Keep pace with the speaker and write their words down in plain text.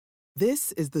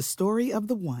This is the story of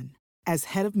the one. As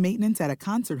head of maintenance at a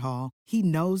concert hall, he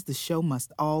knows the show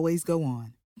must always go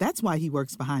on. That's why he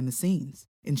works behind the scenes,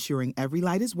 ensuring every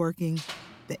light is working,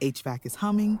 the HVAC is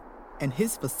humming, and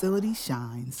his facility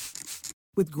shines.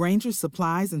 With Grainger's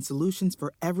supplies and solutions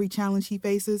for every challenge he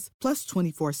faces, plus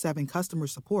 24/7 customer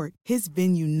support, his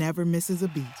venue never misses a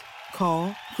beat.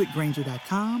 Call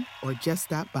quickgrainger.com or just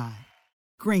stop by.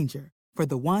 Grainger, for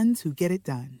the ones who get it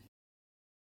done.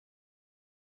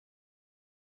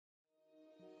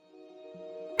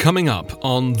 Coming up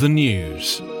on the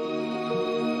news.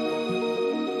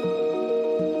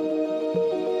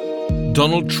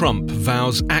 Donald Trump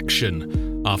vows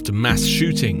action after mass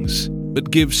shootings,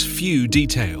 but gives few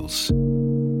details.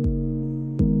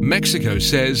 Mexico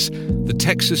says the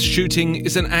Texas shooting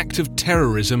is an act of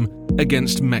terrorism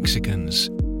against Mexicans.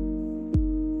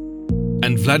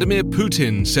 And Vladimir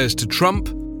Putin says to Trump,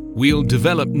 "We'll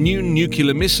develop new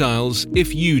nuclear missiles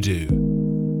if you do."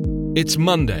 It's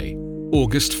Monday,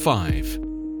 August 5.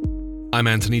 I'm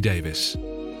Anthony Davis.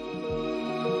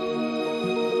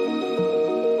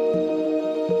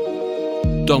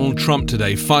 Donald Trump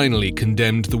today finally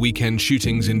condemned the weekend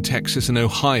shootings in Texas and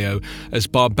Ohio as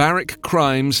barbaric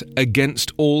crimes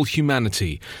against all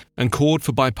humanity and called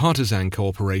for bipartisan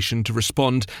cooperation to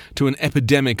respond to an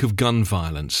epidemic of gun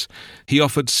violence. He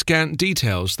offered scant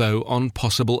details, though, on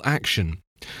possible action.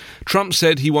 Trump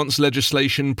said he wants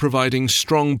legislation providing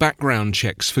strong background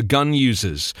checks for gun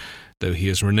users, though he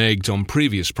has reneged on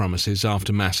previous promises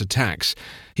after mass attacks.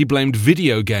 He blamed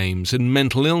video games and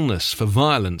mental illness for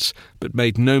violence, but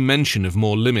made no mention of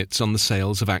more limits on the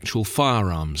sales of actual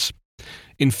firearms.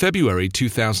 In February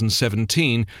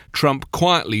 2017, Trump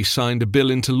quietly signed a bill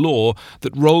into law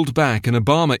that rolled back an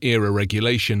Obama-era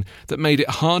regulation that made it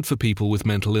hard for people with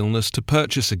mental illness to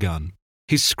purchase a gun.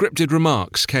 His scripted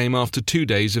remarks came after 2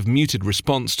 days of muted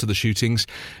response to the shootings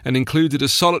and included a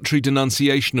solitary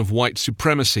denunciation of white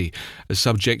supremacy, a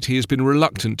subject he has been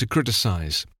reluctant to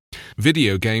criticize.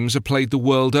 Video games are played the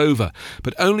world over,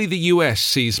 but only the US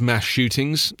sees mass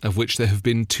shootings, of which there have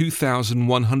been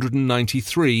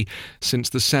 2,193 since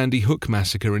the Sandy Hook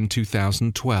massacre in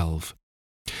 2012.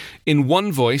 In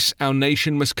one voice, our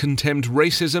nation must contemn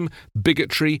racism,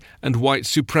 bigotry, and white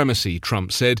supremacy,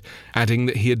 Trump said, adding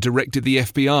that he had directed the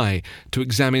FBI to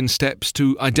examine steps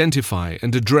to identify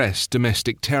and address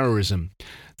domestic terrorism.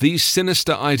 These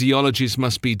sinister ideologies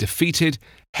must be defeated.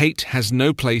 Hate has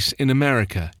no place in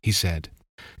America, he said.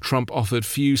 Trump offered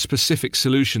few specific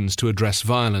solutions to address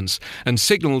violence and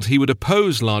signaled he would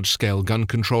oppose large-scale gun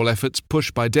control efforts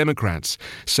pushed by Democrats,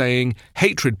 saying,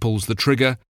 "Hatred pulls the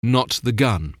trigger, not the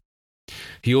gun."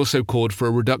 He also called for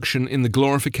a reduction in the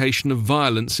glorification of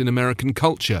violence in American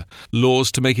culture,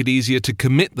 laws to make it easier to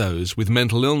commit those with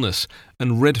mental illness,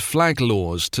 and red flag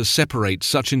laws to separate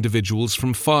such individuals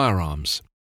from firearms.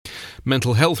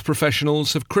 Mental health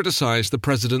professionals have criticized the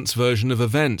president's version of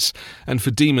events and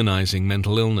for demonizing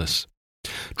mental illness.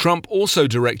 Trump also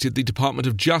directed the Department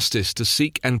of Justice to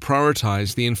seek and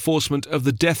prioritize the enforcement of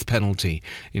the death penalty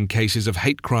in cases of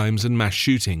hate crimes and mass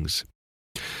shootings.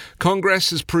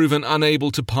 Congress has proven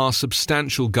unable to pass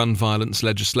substantial gun violence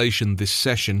legislation this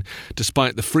session,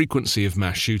 despite the frequency of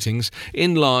mass shootings,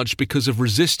 in large because of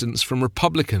resistance from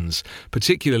Republicans,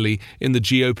 particularly in the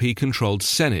GOP-controlled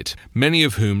Senate, many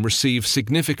of whom receive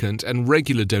significant and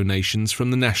regular donations from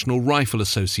the National Rifle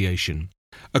Association.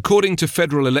 According to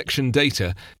federal election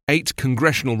data, 8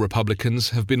 congressional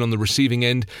Republicans have been on the receiving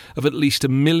end of at least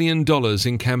 $1 million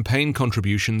in campaign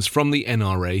contributions from the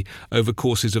NRA over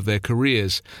courses of their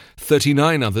careers.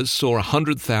 39 others saw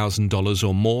 $100,000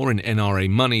 or more in NRA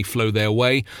money flow their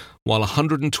way, while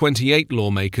 128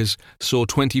 lawmakers saw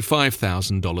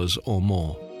 $25,000 or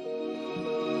more.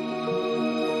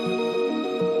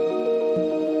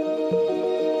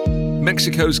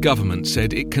 Mexico's government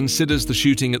said it considers the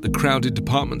shooting at the crowded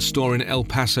department store in El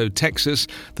Paso, Texas,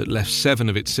 that left 7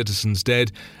 of its citizens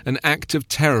dead, an act of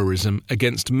terrorism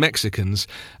against Mexicans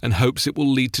and hopes it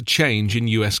will lead to change in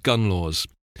U.S. gun laws.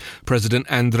 President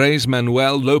Andrés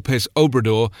Manuel López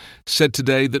Obrador said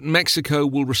today that Mexico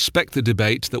will respect the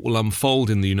debate that will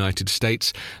unfold in the United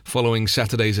States following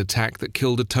Saturday's attack that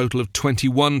killed a total of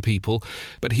 21 people,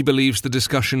 but he believes the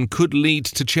discussion could lead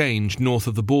to change north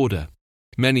of the border.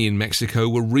 Many in Mexico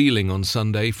were reeling on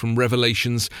Sunday from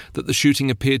revelations that the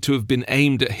shooting appeared to have been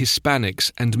aimed at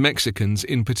Hispanics and Mexicans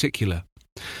in particular.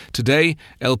 Today,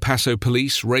 El Paso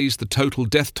police raised the total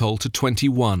death toll to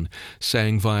 21,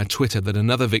 saying via Twitter that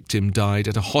another victim died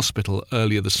at a hospital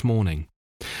earlier this morning.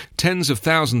 Tens of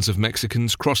thousands of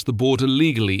Mexicans cross the border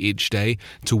legally each day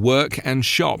to work and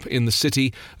shop in the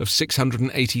city of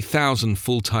 680,000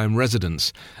 full-time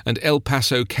residents, and El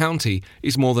Paso County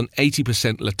is more than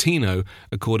 80% Latino,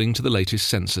 according to the latest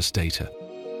census data.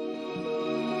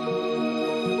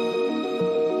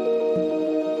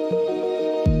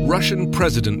 Russian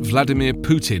President Vladimir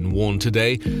Putin warned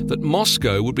today that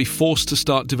Moscow would be forced to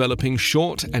start developing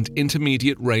short and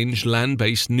intermediate-range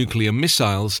land-based nuclear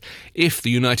missiles if the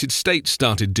United States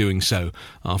started doing so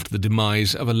after the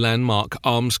demise of a landmark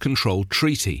arms control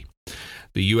treaty.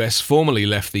 The US formally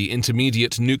left the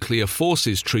Intermediate Nuclear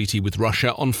Forces Treaty with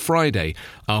Russia on Friday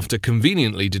after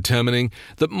conveniently determining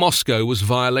that Moscow was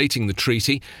violating the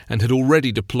treaty and had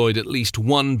already deployed at least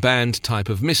one banned type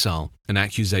of missile, an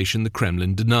accusation the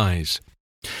Kremlin denies.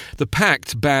 The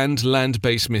pact banned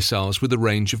land-based missiles with a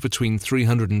range of between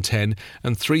 310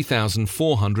 and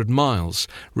 3,400 miles,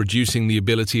 reducing the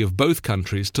ability of both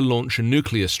countries to launch a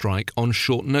nuclear strike on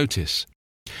short notice.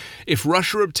 If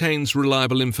Russia obtains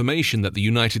reliable information that the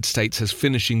United States has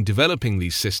finishing developing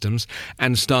these systems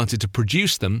and started to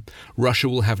produce them, Russia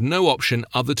will have no option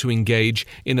other to engage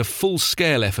in a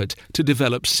full-scale effort to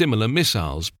develop similar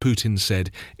missiles, Putin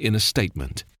said in a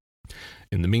statement.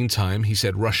 In the meantime, he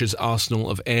said Russia's arsenal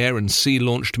of air and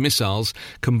sea-launched missiles,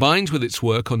 combined with its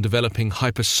work on developing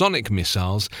hypersonic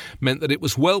missiles, meant that it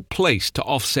was well placed to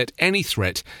offset any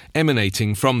threat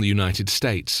emanating from the United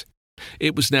States.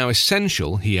 It was now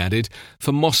essential, he added,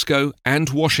 for Moscow and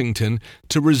Washington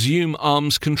to resume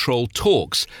arms control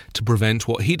talks to prevent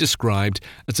what he described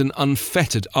as an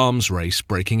unfettered arms race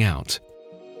breaking out.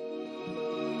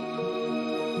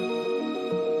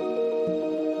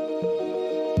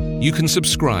 You can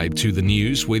subscribe to The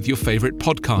News with your favourite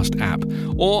podcast app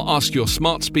or ask your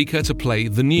smart speaker to play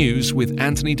The News with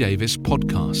Anthony Davis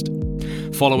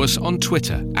podcast. Follow us on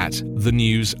Twitter at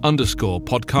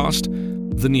 @thenews_podcast.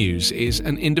 The News is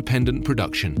an independent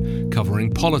production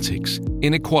covering politics,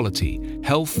 inequality,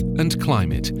 health and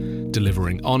climate,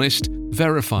 delivering honest,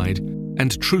 verified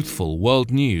and truthful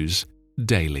world news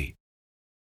daily.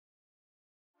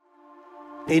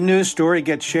 A news story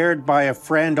gets shared by a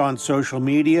friend on social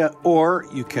media, or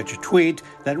you catch a tweet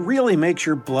that really makes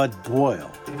your blood boil.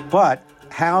 But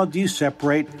how do you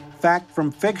separate fact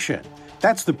from fiction?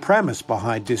 That's the premise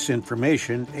behind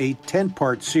Disinformation, a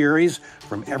 10-part series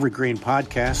from Evergreen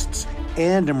Podcasts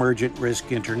and Emergent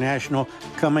Risk International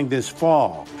coming this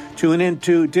fall. Tune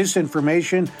into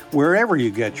Disinformation wherever you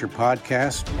get your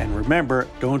podcasts. And remember,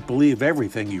 don't believe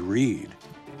everything you read.